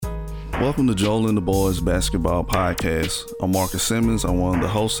Welcome to Joel and the Boys Basketball Podcast. I'm Marcus Simmons. I'm one of the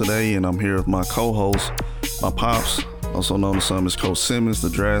hosts today, and I'm here with my co-host, my pops, also known to some as Coach Simmons,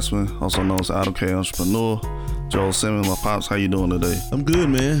 the draftsman, also known as Idle K Entrepreneur. Joel Simmons, my pops, how you doing today? I'm good,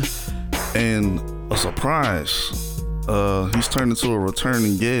 man. And a surprise, he's turned into a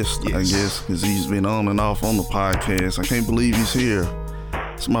returning guest, yes. I guess, because he's been on and off on the podcast. I can't believe he's here.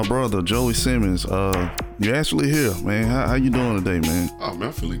 It's my brother, Joey Simmons. You're actually here, man. How you doing today, man? Oh man,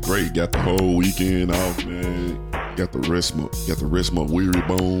 I'm feeling great. Got the whole weekend off, man. Got the rest of my weary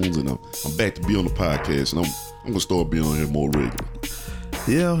bones, and I'm back to be on the podcast, and I'm gonna start being on here more regular.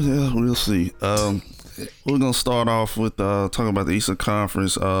 Yeah, we'll see. We're gonna start off with talking about the Eastern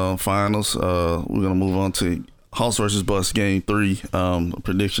Conference Finals. We're gonna move on to Hawks versus Bucks Game 3. A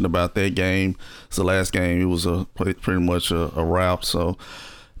prediction about that game. It's the last game. It was pretty much a wrap. So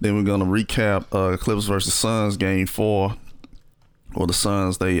then we're gonna recap Clippers versus Suns Game 4. Or the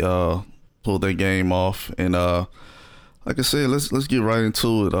Suns, they pulled their game off, and like I said, let's get right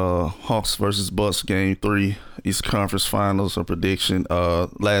into it. Hawks versus Bucks Game 3, Eastern Conference Finals. A prediction.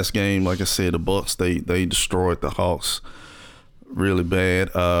 Last game, like I said, the Bucks they destroyed the Hawks really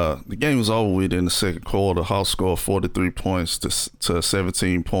bad. The game was over with in the second quarter. Hawks scored 43 points to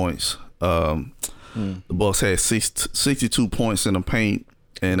 17 points. The Bucks had 62 points in the paint,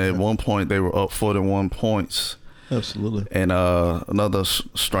 and at one point they were up 41 points. Absolutely. And another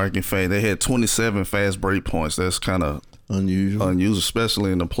striking fact, they had 27 fast break points. That's kind of unusual,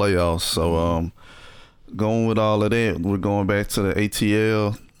 especially in the playoffs. So going with all of that, we're going back to the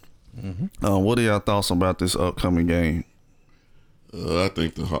ATL. What are y'all thoughts about this upcoming game? I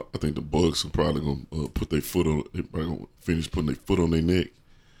think the Bucks are probably gonna put their foot on. They're probably gonna finish putting their foot on their neck,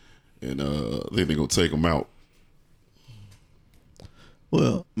 and I think they're gonna take them out.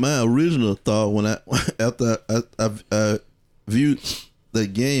 Well, my original thought after I viewed the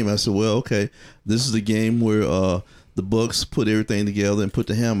game, I said, well, okay, this is the game where the Bucks put everything together and put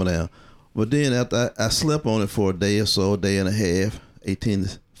the hammer down. But then after I slept on it for a day or so, a day and a half,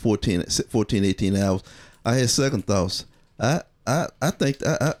 14, 18 hours, I had second thoughts. I think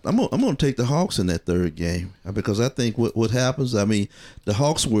I'm gonna take the Hawks in that third game, because I think what happens. I mean, the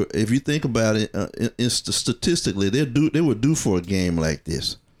Hawks were, if you think about it, statistically, they were due for a game like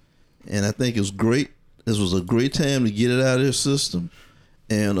this, and I think it was great. This was a great time to get it out of their system,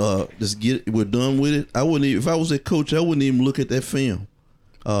 and we're done with it. I wouldn't even, if I was their coach, I wouldn't even look at that film.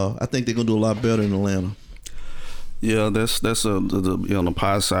 I think they're gonna do a lot better in Atlanta. Yeah, that's on the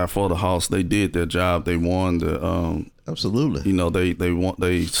positive side for the Hawks. They did their job. They won absolutely. You know,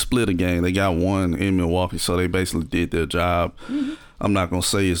 they split a game. They got one in Milwaukee, so they basically did their job. Mm-hmm. I'm not gonna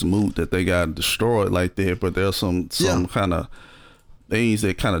say it's moot that they got destroyed like that, but there's some kind of things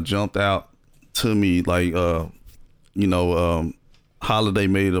that kind of jumped out to me, like Holiday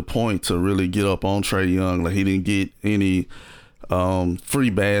made a point to really get up on Trae Young. Like, he didn't get any free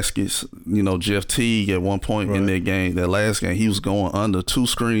baskets. You know, Jeff Teague at one point in that last game, he was going under two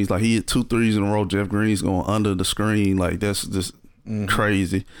screens. Like, he hit 2 threes in a row. Jeff Green's going under the screen. Like, that's just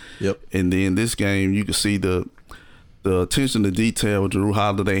crazy. Yep. And then this game, you can see the attention to detail with Jrue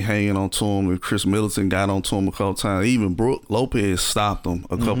Holiday hanging on to him, and Chris Middleton got on to him a couple times. Even Brook Lopez stopped him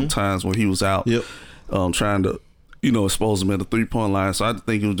a couple times when he was out trying to expose him at the 3-point line. So I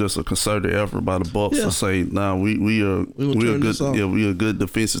think it was just a concerted effort by the Bucks to say, "Nah, we are good. Yeah, we a good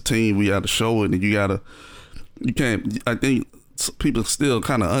defensive team. We got to show it, and you can't. I think people still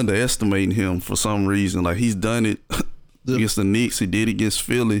kind of underestimating him for some reason. Like, he's done it against the Knicks. He did it against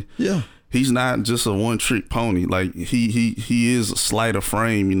Philly. Yeah, he's not just a one-trick pony. Like, he is a slighter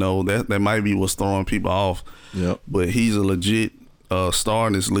frame. You know, that might be what's throwing people off. Yeah, but he's a legit star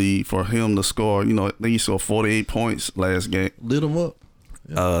in this league. For him to score, I think he scored 48 points last game. Lit him up.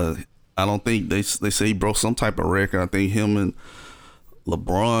 Yeah. I don't think they say he broke some type of record. I think him and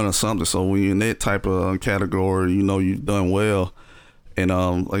LeBron or something. So when you're in that type of category, you've done well. And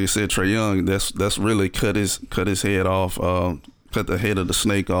like I said, Trae Young, that's really cut his head off. Cut the head of the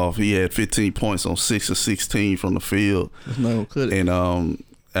snake off. He had 15 points on 6 of 16 from the field. That's not gonna cut it. And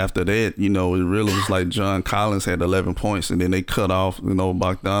after that, it really was like John Collins had 11 points, and then they cut off,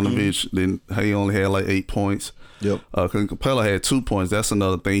 Bogdanovich. Then he only had like 8 points. Yep. Capella had 2 points. That's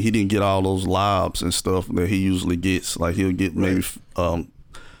another thing. He didn't get all those lobs and stuff that he usually gets. Like, he'll get maybe 3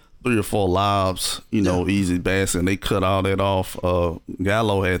 or 4 lobs, easy basket, and they cut all that off.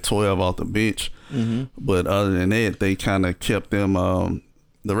 Gallo had 12 off the bench. Mm-hmm. But other than that, they kind of kept them.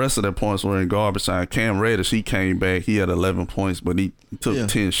 The rest of their points were in garbage time. Cam Reddish, he came back. He had 11 points, but he took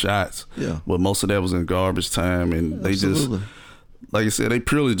 10 shots. Yeah. But most of that was in garbage time, and they just like I said, they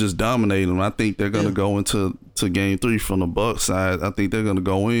purely just dominated them. I think they're gonna go into game 3 from the Bucks side. I think they're gonna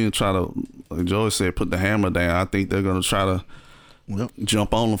go in and try to, like Joey said, put the hammer down. I think they're gonna try to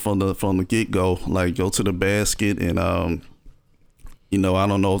jump on them from the get go, like go to the basket and I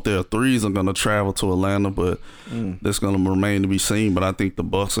don't know if their threes are gonna travel to Atlanta, but that's gonna remain to be seen. But I think the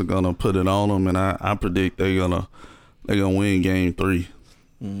Bucks are gonna put it on them, and I predict they're gonna win game 3.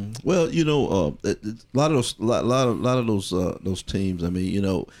 Well, a lot of those teams. I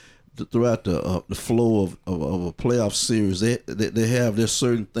mean, throughout the flow of a playoff series, they have there's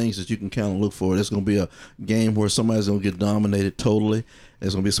certain things that you can kind of look for. There's going to be a game where somebody's going to get dominated totally.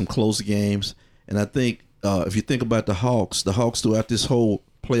 There's going to be some close games, and I think if you think about the Hawks throughout this whole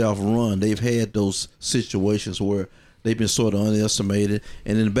playoff run, they've had those situations where they've been sort of underestimated.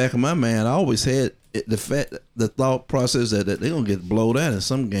 And in the back of my mind, I always had the thought process that they're gonna get blowed out in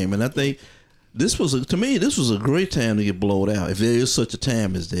some game, and I think this was a great time to get blowed out if there is such a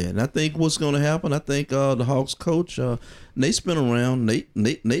time as that. And I think what's going to happen, I think the Hawks coach Nate's been around.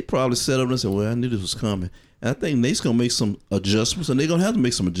 Nate probably set up and said, "Well, I knew this was coming." And I think Nate's gonna make some adjustments, and they're gonna have to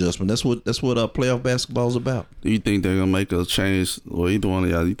make some adjustments. That's what playoff basketball is about. Do you think they're gonna make a change? Well, either one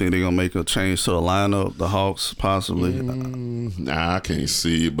of y'all, you think they're gonna make a change to the lineup, the Hawks possibly? Nah, I can't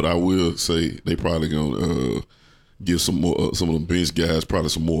see it, but I will say they probably gonna give some of the bench guys probably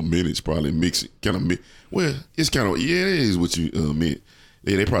some more minutes. Probably mix it, Well, it's kind of it is what you meant.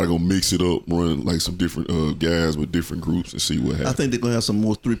 They probably gonna mix it up, run like some different guys with different groups and see what happens. I think they're gonna have some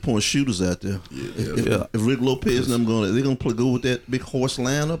more 3-point shooters out there. Yeah. If Rick Lopez and them they're gonna go with that big horse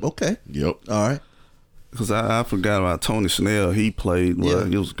lineup. Okay. Yep. All right. Because I forgot about Tony Snell. He played.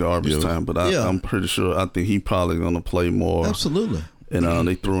 Well, it was garbage time, but I'm pretty sure. I think he probably gonna play more. Absolutely. And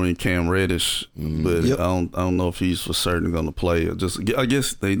they threw in Cam Reddish, but I don't know if he's for certain going to play. I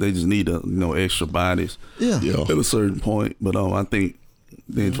guess they just need extra bodies. Yeah. At a certain point. But I think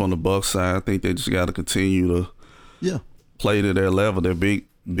then from the Bucks side, I think they just got to continue to play to their level. Their big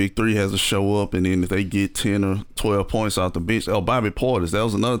three has to show up, and then if they get 10 or 12 points off the bench, Bobby Portis, that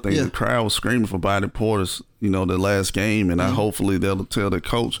was another thing. The crowd was screaming for Bobby Portis, the last game, and hopefully they'll tell the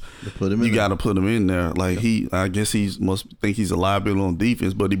coach, you got to put him in there. Like I guess he must think he's a liability on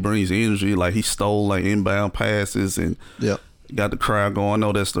defense, but he brings energy. Like he stole like inbound passes and got the crowd going. I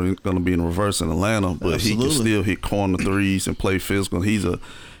know that's going to be in reverse in Atlanta, but he can still hit corner threes and play physical. He's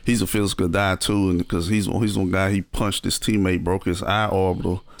a physical guy too, and because he's one guy, he punched his teammate, broke his eye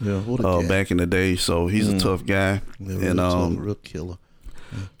orbital back in the day. So he's a tough guy, real killer.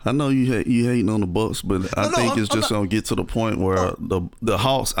 I know you hating on the Bucks, but I think it's just gonna get to the point where the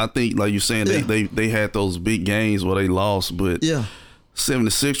Hawks. I think, like you're saying, they had those big games where they lost, but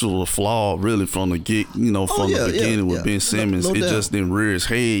 76ers were flawed really from the beginning with Ben Simmons. It just didn't rear his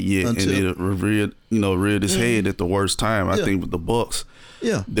head yet, and it reared his head at the worst time. I think with the Bucks.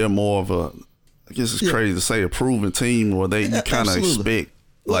 Yeah, they're more of a, I guess it's crazy to say, a proven team where you kind of expect.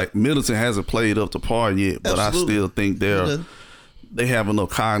 Like Middleton hasn't played up to par yet, but I still think they have enough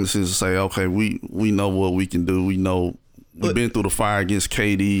cognizance to say, okay, we know what we can do. We know we've been through the fire against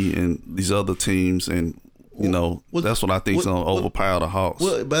KD and these other teams, and that's what I think is going to overpower the Hawks.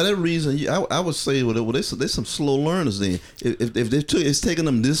 Well, by that reason, I would say there's some slow learners then. If it's taking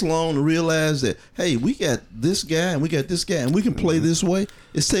them this long to realize that, hey, we got this guy and we got this guy and we can play this way,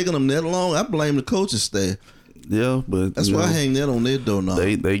 it's taking them that long. I blame the coaching staff. Yeah, but that's why I hang that on their door now.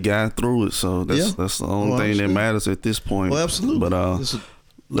 They got through it, so that's the only thing that matters at this point. Well, absolutely. But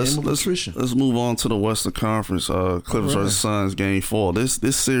let's move on to the Western Conference. Clippers versus Suns game 4.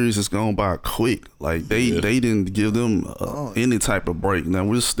 This series is going by quick. Like they didn't give them any type of break. Now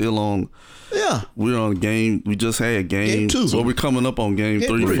we're still on. Yeah, we're on game. We just had game 2. So we're coming up on game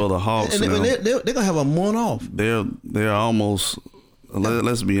 3 for the Hawks. And they're gonna have a month off. They're almost.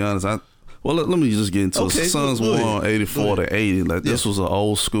 Let's be honest. Let me just get into it. The Suns won 84-80. Like this was an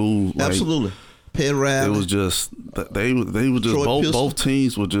old school. Absolutely. Pat Riley. It was just they were just both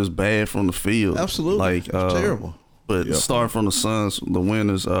teams were just bad from the field. Absolutely, like terrible. But starting from the Suns, the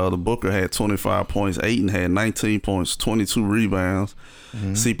winners, the Booker had 25 points, Ayton had 19 points, 22 rebounds.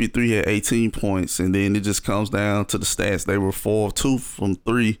 CP3 had 18 points, and then it just comes down to the stats. They were 4 of 2 from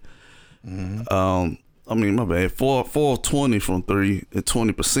 3. My bad. 4 of 20 from 3 at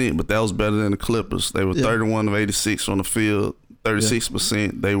 20%, but that was better than the Clippers. They were 31 of 86 from the field,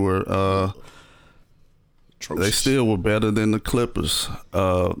 36%. They were. They still were better than the Clippers.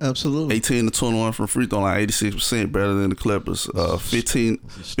 Absolutely. 18 to 21 from free throw line, 86% better than the Clippers.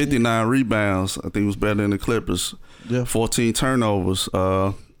 59 rebounds, I think was better than the Clippers. 14 turnovers.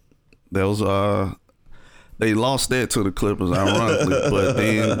 That was they lost that to the Clippers, ironically, but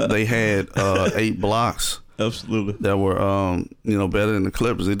then they had 8 blocks. Absolutely. that were better than the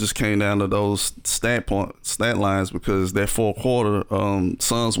Clippers. It just came down to those stat lines because that fourth quarter,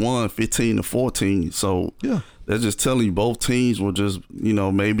 Suns won 15-14. So Yeah. that's just telling you both teams were just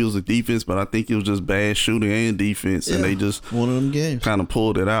maybe it was a defense, but I think it was just bad shooting and defense, and they just one of them games kind of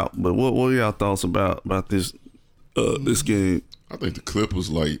pulled it out. But what are y'all thoughts about this this game? I think the Clippers,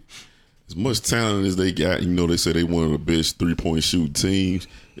 like, as much talent as they got, they say they one of the best 3-point shooting teams.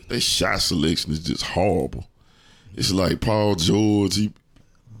 Their shot selection is just horrible. It's like Paul George. I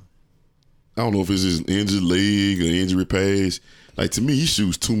don't know if it's his injured leg or injury pass. Like, to me, he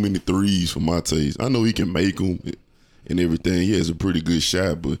shoots too many threes for my taste. I know he can make them and everything. He has a pretty good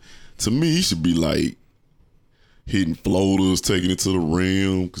shot, but to me, he should be like hitting floaters, taking it to the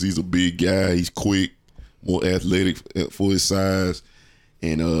rim because he's a big guy. He's quick, more athletic for his size,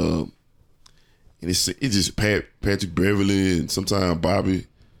 and it's just Patrick Beverly and sometimes Bobby.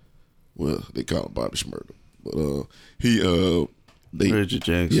 Well, they call him Bobby Shmurda, but Reggie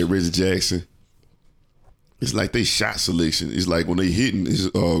Jackson. Yeah, Reggie Jackson. It's like they shot selection. It's like when they hitting, it's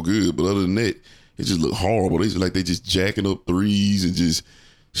all good, but other than that, it just look horrible. They just like they just jacking up threes and just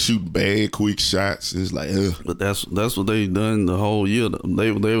shooting bad, quick shots. It's like, But that's what they done the whole year.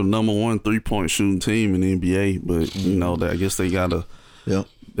 They were the number 1 3-point shooting team in the NBA. But I guess they gotta. Yeah.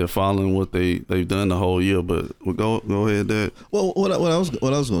 They're following what they've done the whole year, but we'll go ahead, Dad. Well, what I was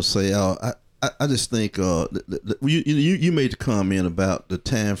going to say, I just think you made the comment about the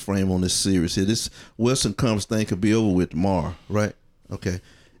time frame on this series here. This Western Conference thing could be over with tomorrow, right? Okay,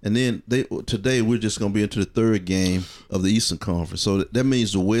 and then today we're just going to be into the third game of the Eastern Conference. So that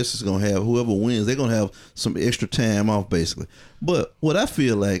means the West is going to have whoever wins. They're going to have some extra time off, basically. But what I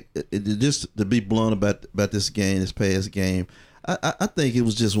feel like, just to be blunt about this game, this past game. I think it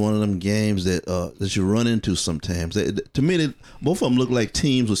was just one of them games that you run into sometimes. To me, both of them look like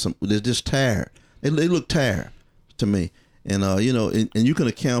teams they're just tired. They look tired to me, and and you can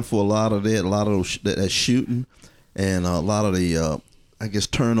account for a lot of that shooting, and a lot of the I guess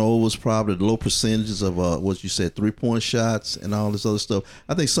turnovers, probably the low percentages of what you said 3-point shots and all this other stuff.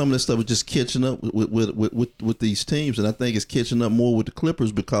 I think some of this stuff is just catching up with these teams, and I think it's catching up more with the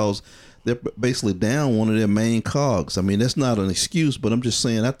Clippers because they're basically down one of their main cogs. I mean, that's not an excuse, but I'm just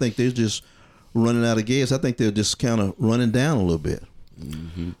saying I think they're just running out of gas. I think they're just kind of running down a little bit.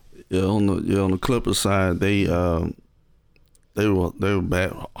 mm-hmm. Yeah, on the Clippers side, they were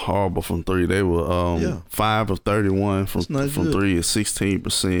bad, horrible from three. They were 5 of 31 from three at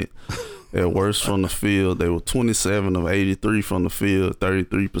 16%. At worst from the field, they were 27 of 83 from the field,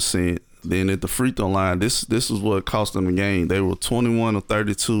 33%. Then at the free throw line, this is what cost them the game. They were 21 of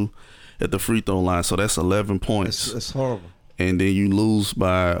 32 at the free throw line, so that's 11 points. That's horrible. And then you lose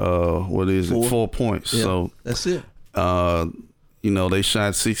by 4 points. Yeah, so that's it. They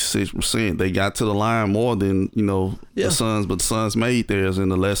shot 66%. They got to the line more than the Suns, but the Suns made theirs in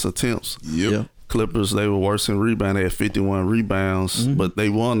the less attempts. Yep. Yeah. Clippers, they were worse in rebound. They had 51 rebounds, but they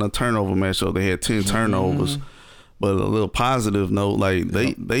won a turnover matchup. They had 10 turnovers. But a little positive note, like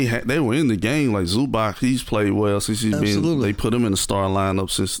they were in the game. Like Zubac, he's played well since he's been. They put him in the starting lineup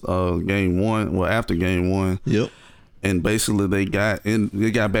since game one. Well, after game one. Yep. And basically they got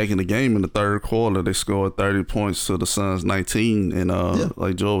back in the game in the third quarter. They scored 30 points to the Suns 19. And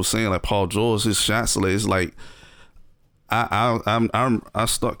like Joe was saying, like Paul George, his shot select is like I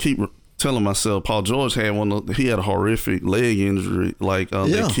keep telling myself Paul George had he had a horrific leg injury like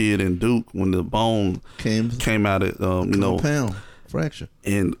that kid in Duke when the bone came out at compound fracture.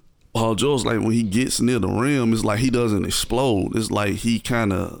 And Paul George, like when he gets near the rim, it's like he doesn't explode. It's like he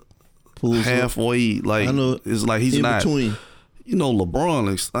kind of halfway up. Like it's like he's in not between.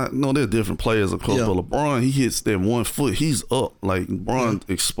 LeBron, I know they're different players, of course, but LeBron, he hits that 1 foot, he's up. Like LeBron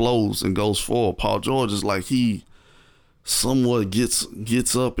explodes and goes forward. Paul George is like he somewhat gets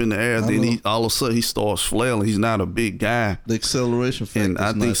up in the air, then he all of a sudden he starts flailing. He's not a big guy. The acceleration factor. And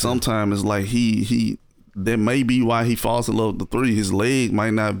I think sometimes it's like he that may be why he falls in love with the three. His leg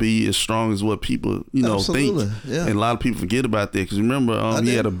might not be as strong as what people think. Yeah. And a lot of people forget about that because remember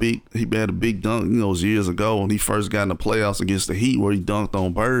he had a big dunk it was years ago when he first got in the playoffs against the Heat where he dunked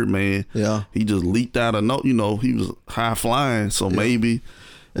on Birdman. Yeah, he just leaped out of he was high flying. So maybe.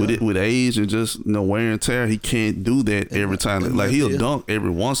 With age and just wear and tear, he can't do that every time. Like he'll dunk every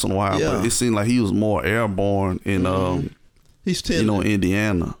once in a while, but it seemed like he was more airborne in he's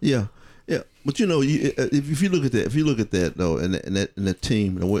Indiana. Yeah. But if you look at that though, and the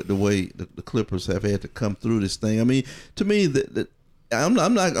team, the way the Clippers have had to come through this thing. I mean, to me that I'm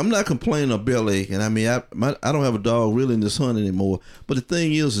not complaining of bellyache, and I mean I don't have a dog really in this hunt anymore. But the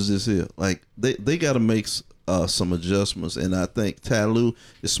thing is this here, like they got to make some adjustments, and I think Ty Lue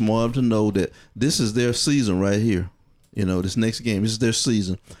is smart to know that this is their season right here. You know, this next game, this is their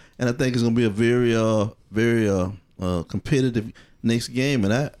season, and I think it's going to be a very competitive next game.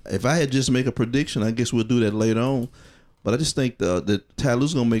 And if I had just make a prediction, I guess we'll do that later on. But I just think that Ty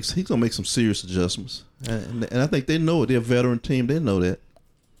Lue's gonna make some serious adjustments, and I think they know it. They're a veteran team. They know that.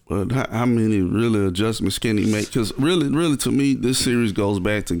 But how many really adjustments can he make? Because really, to me, this series goes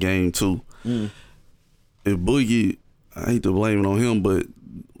back to game 2. If Boogie, I hate to blame it on him, but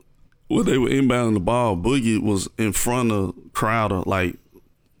when they were inbounding the ball, Boogie was in front of Crowder, like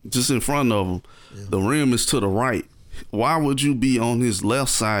just in front of him. Yeah. The rim is to the right. Why would you be on his left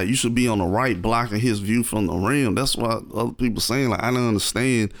side? You should be on the right, blocking his view from the rim. That's what other people saying. Like, I don't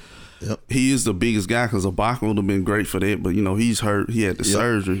understand. Yep. He is the biggest guy because Ibaka would have been great for that, but he's hurt. He had the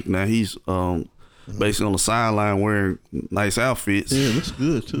surgery. Now he's basically on the sideline wearing nice outfits. Yeah, looks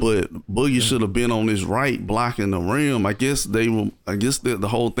good too. But Boogie should have been on his right, blocking the rim. I guess the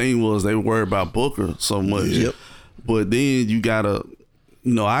whole thing was they were worried about Booker so much. Yep. But then you gotta.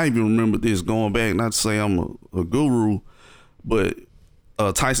 I even remember this going back, not to say I'm a guru, but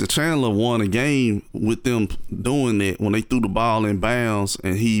Tyson Chandler won a game with them doing that when they threw the ball in bounds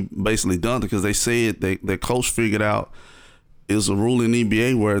and he basically dunked it because they said that coach figured out it's a rule in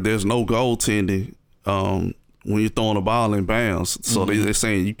NBA where there's no goaltending when you're throwing the ball in bounds. So they're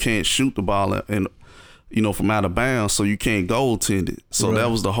saying you can't shoot the ball from out of bounds, so you can't goaltend it. So that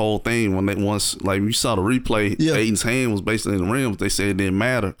was the whole thing when you saw the replay, Ayton's hand was basically in the rim, but they said it didn't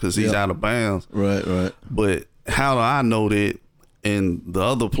matter because he's out of bounds. Right. But how do I know that? And the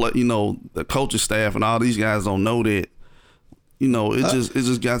other the coaching staff and all these guys don't know that. It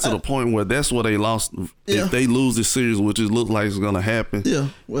just got to the point where that's where they lost. If they lose this series, which it looks like it's going to happen,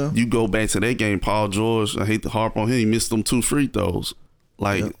 you go back to that game. Paul George, I hate to harp on him, he missed them 2 free throws.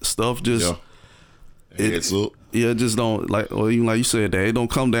 Stuff just. Yeah. It's up. Yeah, just don't even like you said that it don't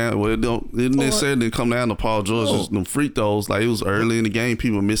come down. Well, it necessarily come down to Paul George. Just them free throws. Like it was early in the game,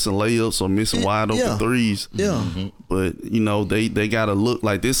 people missing layups or missing wide open threes. Yeah. But they gotta look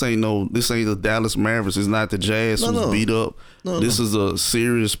like this ain't the Dallas Mavericks. It's not the Jazz who's beat up. This is a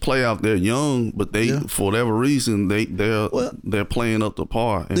serious playoff. They're young, but they for whatever reason they're playing up to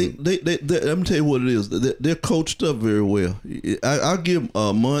par. And let me tell you what it is. They're coached up very well. I'll give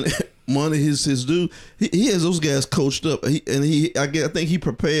money his due. He has those guys coached up, I think he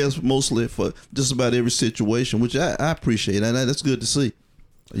prepares mostly for just about every situation, which I appreciate, and that's good to see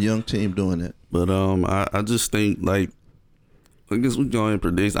a young team doing that. But I just think I guess we go and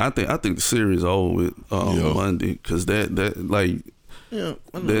predict. I think the series over with Monday because that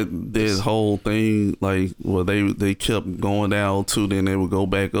whole thing where they kept going down 2, then they would go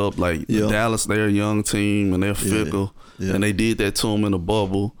back up. Dallas, they're a young team and they're fickle, and they did that to them in the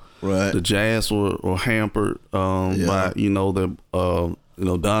bubble. Right. The Jazz were hampered by Donovan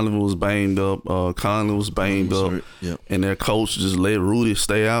was banged up, Conley was banged up, and their coach just let Rudy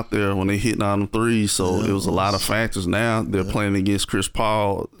stay out there when they hitting on them threes. So it was a lot of factors. Now they're playing against Chris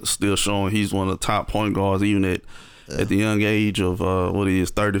Paul, still showing he's one of the top point guards, even at the young age of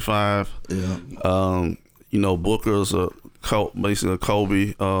 35. Booker's basically a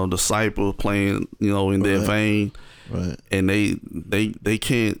Kobe disciple playing in their vein. Right. And they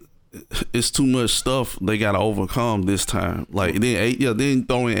can't. It's too much stuff they got to overcome this time. Then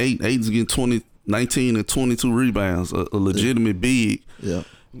throwing Ayton's getting 19 and 22 rebounds, a legitimate big. Yeah.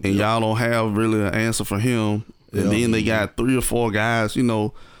 And y'all don't have really an answer for him. And then they got 3 or 4 guys,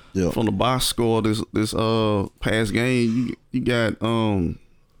 from the box score this past game. You got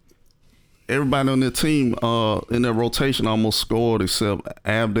everybody on their team in their rotation almost scored except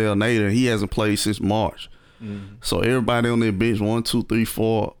Abdel Nader. He hasn't played since March. Mm-hmm. So everybody on their bench, 1, 2, 3,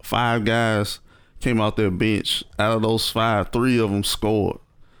 4, 5 guys came out their bench. Out of those 5, 3 of them scored.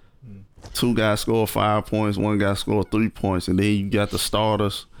 2 guys scored 5 points, 1 guy scored 3 points, and then you got the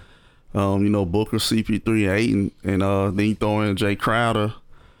starters, Booker, CP3, Ayton, and then you throw in Jay Crowder,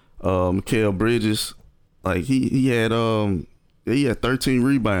 Mikal Bridges. He had 13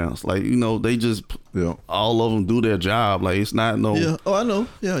 rebounds. They just all of them do their job. It's not no. Yeah. Oh, I know.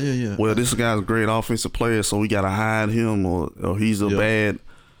 Yeah. Well, this guy's a great offensive player, so we gotta hide him, or he's a bad,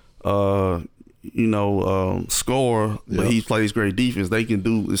 scorer, but he plays great defense. They can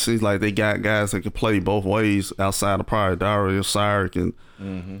do. It seems like they got guys that can play both ways outside of probably Dario Saric and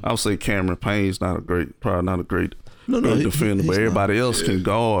I would say Cameron Payne's probably not a great defender, but everybody else can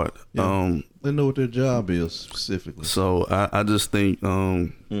guard. Yeah. They know what their job is specifically. So I just think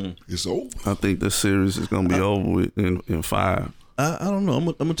it's over. I think this series is gonna be over with in 5. I don't know. I'm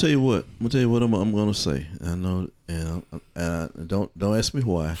gonna tell you what. I'm gonna say. I know, and don't ask me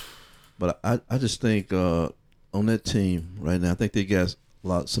why, But I just think on that team right now, I think they got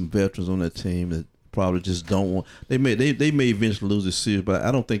some veterans on that team that probably just don't want. They may eventually lose the series, but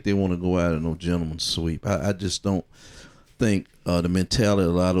I don't think they want to go out in no gentleman's sweep. I just don't think the mentality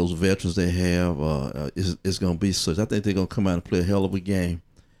of a lot of those veterans they have is going to be such. I think they're going to come out and play a hell of a game,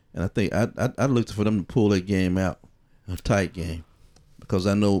 and I think I looked for them to pull that game out, a tight game, because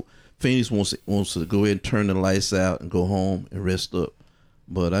I know Phoenix wants to go ahead and turn the lights out and go home and rest up.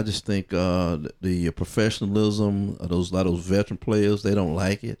 But I just think the professionalism of a lot of those veteran players, they don't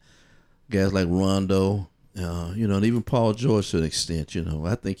like it. Guys like Rondo, and even Paul George to an extent,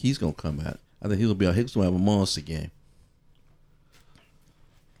 I think he's going to come out. I think he's going to have a monster game.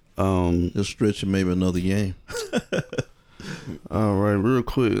 He'll stretch him maybe another game. All right, real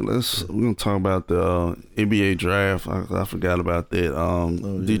quick, we're gonna talk about the NBA draft. I forgot about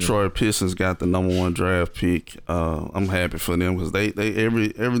that. Detroit Pistons got the #1 draft pick. I'm happy for them because they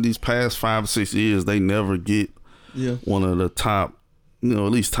every these past 5 or 6 years they never get one of the top, at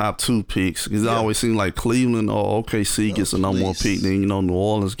least top 2 picks. Because it always seems like Cleveland or OKC gets the #1 pick, then New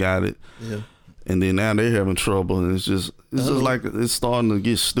Orleans got it. Yeah. And then now they're having trouble, and it's just like it's starting to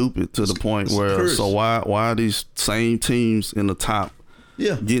get stupid to the point where why are these same teams in the top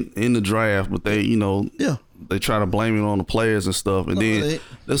get in the draft, but they they try to blame it on the players and stuff, and then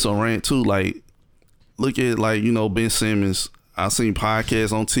that's a rant too. Like look at Ben Simmons. I seen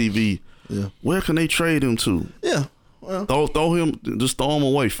podcasts on TV. Yeah, where can they trade him to? Yeah. Well, throw him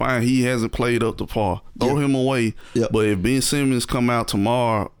away. Fine, he hasn't played up to par. Throw him away. Yeah. But if Ben Simmons come out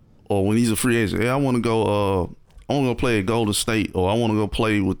tomorrow, or when he's a free agent, I want to go. I want to go play at Golden State, or I want to go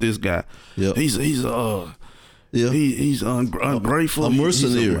play with this guy. Yeah, he's ungrateful. A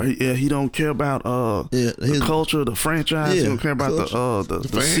mercenary. He don't care about the culture, the franchise. He don't care about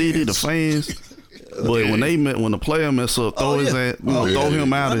the city, the fans. But when the player mess up, throw his ass, throw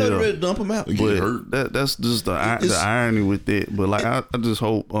him out of here. Ready to dump him out. But that's just the irony with that. But I just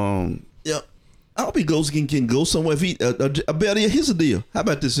hope. I hope he can go somewhere. If here's the deal. How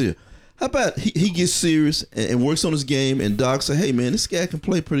about this here? How about he gets serious and works on his game, and Doc say, "Hey man, this guy can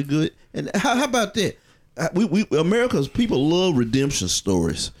play pretty good." And how about that? We America's people love redemption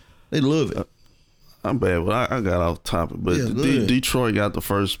stories. They love it. I'm bad, but I got off topic. But Detroit got the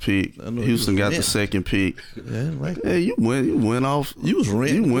first pick. Houston got the second pick. Yeah, right. Hey, you went off. You was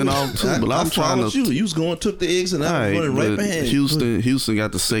ranting. You went off too. But I'm trying to. You was took the eggs, and I was running right behind you. Houston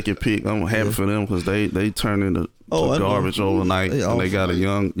got the second pick. I'm happy for them because they turned into garbage overnight, and they got a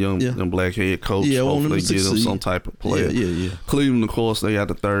young black head coach. Yeah, hopefully they get them some type of player. Yeah. Cleveland, of course, they got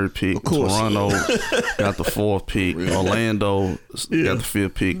the third pick. Toronto got the fourth pick. Orlando got the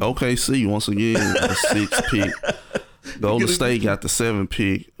fifth pick. OKC once again the sixth pick. Golden State got the 7th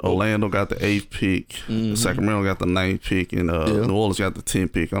pick. Orlando got the 8th pick. Mm-hmm. Sacramento got the 9th pick, and New Orleans got the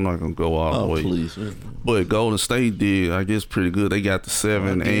 10th pick. I'm not gonna go all the way. Please. But Golden State did, I guess, pretty good. They got the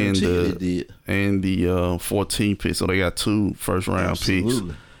 7 and the 14th pick, so they got 2 first-round picks.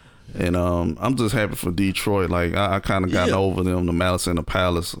 And I'm just happy for Detroit. Like I kind of got over them, the Malice in the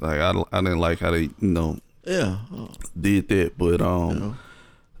Palace. Like I didn't like how they did that, but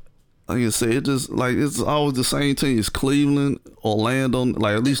like I said, it just like it's always the same team. It's Cleveland, Orlando.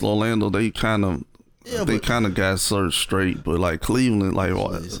 Like at least Orlando, they kind of got searched straight. But like Cleveland, like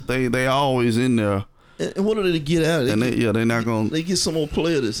they always in there. And what are they to get out of it? And they're not gonna. They get some more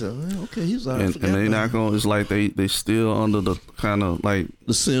player that say, okay, he's all right. And they're not gonna. It's like they still under the kind of like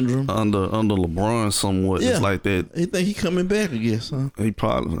the syndrome under LeBron somewhat. Yeah. It's like that. They think he coming back, I guess, huh? He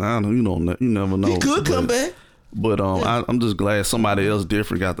probably. I don't know. You never know. He could come back. But I'm just glad somebody else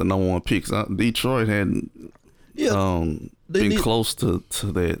different got the #1 picks. Detroit hadn't been close to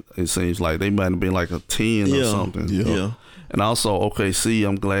that. It seems like they might have been like a 10 or something. Yeah. And also OKC,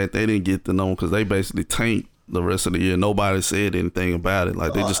 I'm glad they didn't get the #1 because they basically tanked the rest of the year. Nobody said anything about it.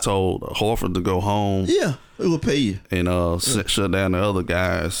 Like they just told Horford to go home. Yeah, it will pay you. And shut down the other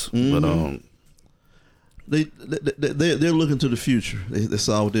guys. Mm-hmm. But They're looking to the future. That's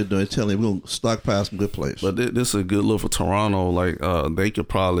all they're doing. They're telling them we're going to stockpile some good players. But this is a good look for Toronto. Like they could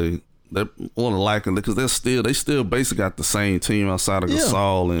probably they're more than likely because they still basically got the same team outside of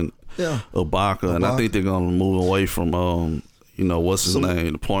Gasol and Ibaka, and I think they're going to move away from what's his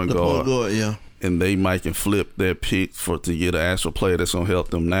name, the point guard. And they might can flip their pick to get an actual player that's going to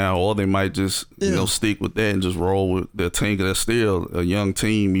help them now, or they might just stick with that and just roll with their team. Cause they're still a young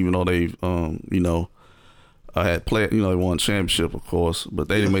team, even though they've I had played, they won championship, of course, but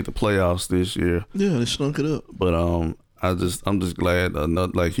they didn't make the playoffs this year. Yeah, they stunk it up. But I'm just glad,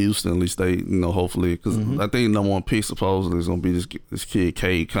 not like Houston, at least they, hopefully, because I think #1 pick supposedly is gonna be this kid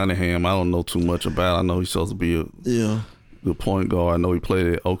Cade Cunningham. I don't know too much about. I know he's supposed to be good point guard. I know he played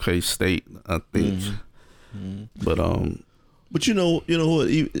at OK State, I think. But you know what?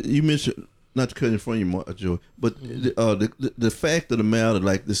 You mentioned, not to cut in front of you, Joey, but the fact of the matter,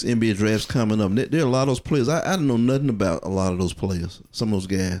 like this NBA draft's coming up, there are a lot of those players. I don't know nothing about a lot of those players. Some of those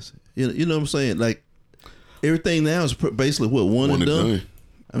guys. You know what I'm saying? Like everything now is basically what one and done.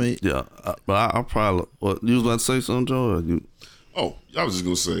 I mean, yeah. But I probably what you was about to say something, Joe? Or you? Oh, I was just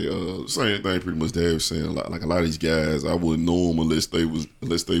gonna say same thing. Pretty much, Dad was saying like a lot of these guys, I wouldn't know them unless they was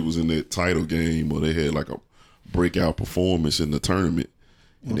in that title game or they had like a breakout performance in the tournament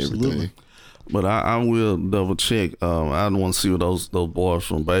and everything. But I will double check. I don't want to see what those boys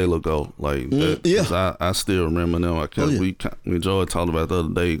from Baylor go like. I still remember them. Because me and Joey talked about the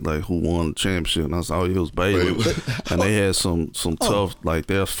other day, like who won the championship, and I saw it was Baylor, and they had some tough, like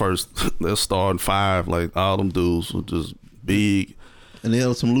their starting five, like all them dudes were just big. And they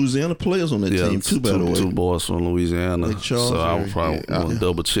had some Louisiana players on that team too, by the way. Two boys from Louisiana. Like Charles, so I would probably want to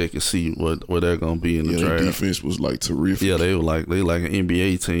double check and see where they're going to be in the draft. Their defense was like terrific. Yeah, they like an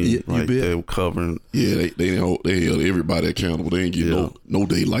NBA team. They were covering. Yeah, they held everybody accountable. They ain't get no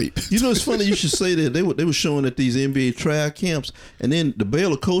daylight. You know, it's funny you should say that. They were showing at these NBA trial camps, and then the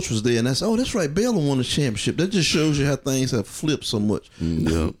Baylor coach was there, and I said, "Oh, that's right, Baylor won the championship." That just shows you how things have flipped so much.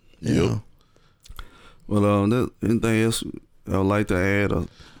 Yeah. Well, anything else I would like to add or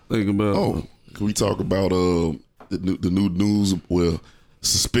think about? Oh, can we talk about the new news? Well,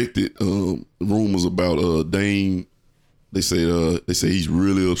 suspected rumors about Dame. They say he's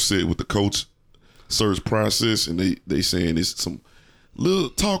really upset with the coach search process, and they saying it's some little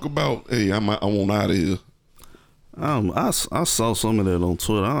talk about, hey, I want out of here. I saw some of that on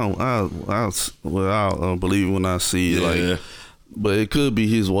Twitter. I don't believe it when I see it. Yeah. Like, but it could be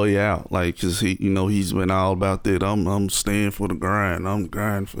his way out, like, cause he's been all about that. I'm staying for the grind. I'm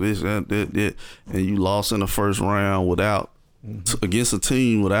grinding for this, that, and you lost in the first round against a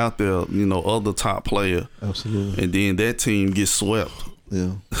team without their other top player. Absolutely. And then that team gets swept.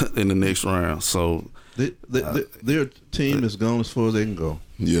 Yeah. In the next round. So their team is gone as far as they can go.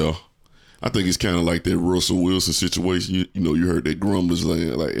 Yeah. I think it's kind of like that Russell Wilson situation. You heard that grumblers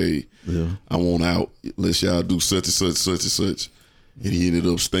like, hey, I want out. Let's y'all do such and such, such and such. And he ended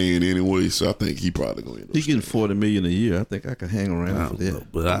up staying anyway, so I think he probably going to end up. He getting $40 million a year. I think I could hang around for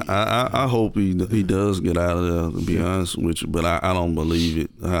that. But I hope he does get out of there, to be honest with you. But I don't believe it.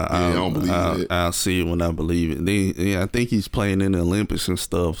 I don't believe it. I'll see it when I believe it. Then I think he's playing in the Olympics and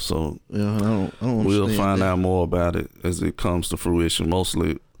stuff. So I don't we'll find out more about it as it comes to fruition.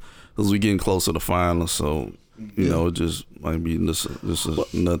 Mostly because we're getting closer to the finals, so. It just might be just a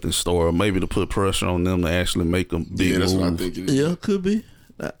nothing story. Maybe to put pressure on them to actually make a big that's move. What I think it is. Yeah, it could be.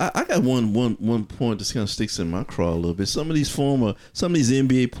 I got one point that kind of sticks in my craw a little bit. Some of these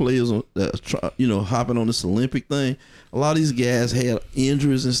NBA players that hopping on this Olympic thing. A lot of these guys had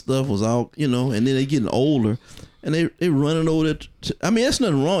injuries and stuff. Was all and then they getting older, and they running over that. I mean, that's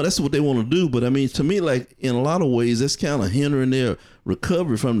nothing wrong. That's what they want to do. But I mean, to me, like in a lot of ways, that's kind of hindering their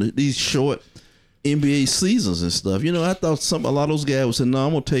recovery from these short NBA seasons and stuff. I thought a lot of those guys would say, "No,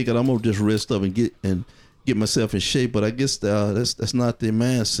 I'm gonna take it. I'm gonna just rest up and get myself in shape." But I guess that's not their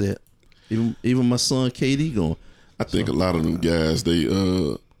mindset. Even my son KD going. I think a lot of them guys they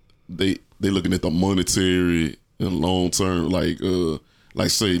looking at the monetary and long term, like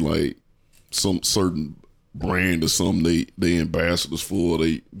say like some certain brand or something they ambassadors for,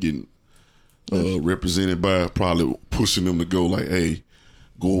 they getting represented by, probably pushing them to go like, hey.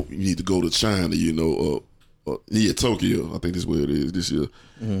 You need to go to China, Tokyo. I think that's where it is this year.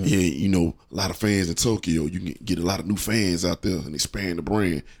 Mm-hmm. And, a lot of fans in Tokyo. You can get a lot of new fans out there and expand the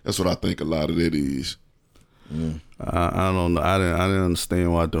brand. That's what I think a lot of that is. I don't know. I didn't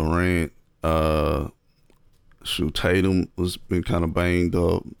understand why Durant, Tatum was been kind of banged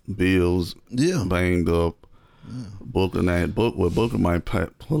up. Bills, banged up. Yeah. Booker might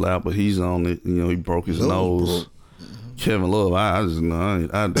pull out, but he's on it. He broke his nose. Kevin Love, I just know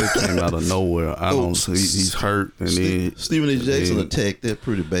that came out of nowhere. I don't see he's hurt, and then Stephen A. Jackson attacked that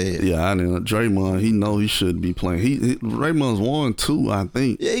pretty bad. Yeah, I didn't. Draymond, he know he shouldn't be playing. Raymond's won 2, I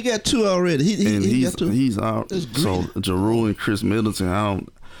think. Yeah, he got 2 already. He got 2. He's out. So Jrue and Chris Middleton, I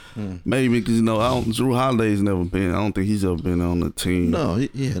don't. Maybe because Jrue Holiday's never been. I don't think he's ever been on the team. No,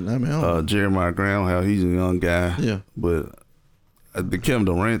 Jeremiah Graham, how he's a young guy. Yeah, but the Kevin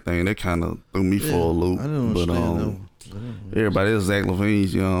Durant thing, that kind of threw me for a loop. I don't understand. Everybody else, Zach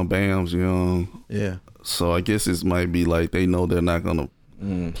LaVine's young, Bam's young. Yeah. So I guess it might be like they know they're not gonna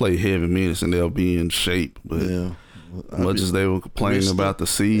play heavy minutes and they'll be in shape. But much as they were complaining about the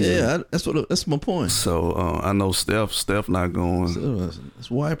season, that's my point. So I know Steph not going. That's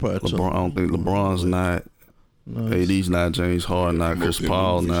why part. I don't think LeBron's not. AD's not, James Harden not, Chris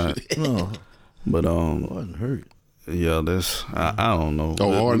Paul not. No, But Harden hurt. yeah, that's I don't know.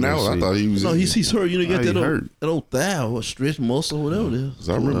 Oh, Harden now? I thought he was. No, he's hurt. You know, How got he hurt? that old thigh or stretch muscle, whatever it is. 'Cause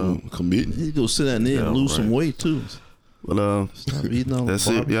I remember committing He go sit down there and lose some weight too. But Stop eating all That's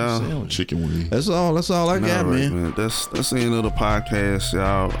the it, y'all. sandwich. chicken wing. That's all I got, all right, man. That's the end of the podcast,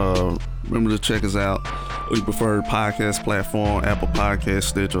 y'all. Remember to check us out on your preferred podcast platform, Apple Podcasts,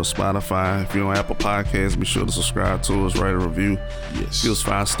 Stitcher, or Spotify. If you're on Apple Podcasts, be sure to subscribe to us, write a review. Yes. Give us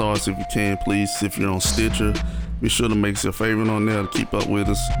 5 stars if you can, please. If you're on Stitcher, be sure to make us your favorite on there to keep up with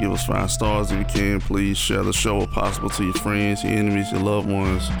us. Give us 5 stars if you can, please. Share the show if possible to your friends, your enemies, your loved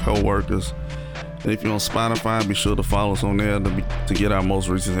ones, co-workers. And if you're on Spotify, be sure to follow us on there to get our most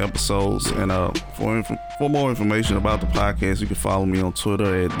recent episodes. And for more information about the podcast, you can follow me on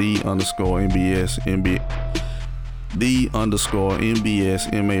Twitter at _MBS MARC,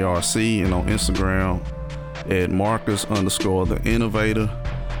 and on Instagram at Marcus_the Innovator.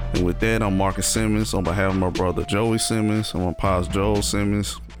 And with that, I'm Marcus Simmons on behalf of my brother Joey Simmons. I'm on Paz Joel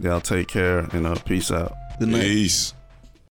Simmons. Y'all take care and peace out. Good night. Peace.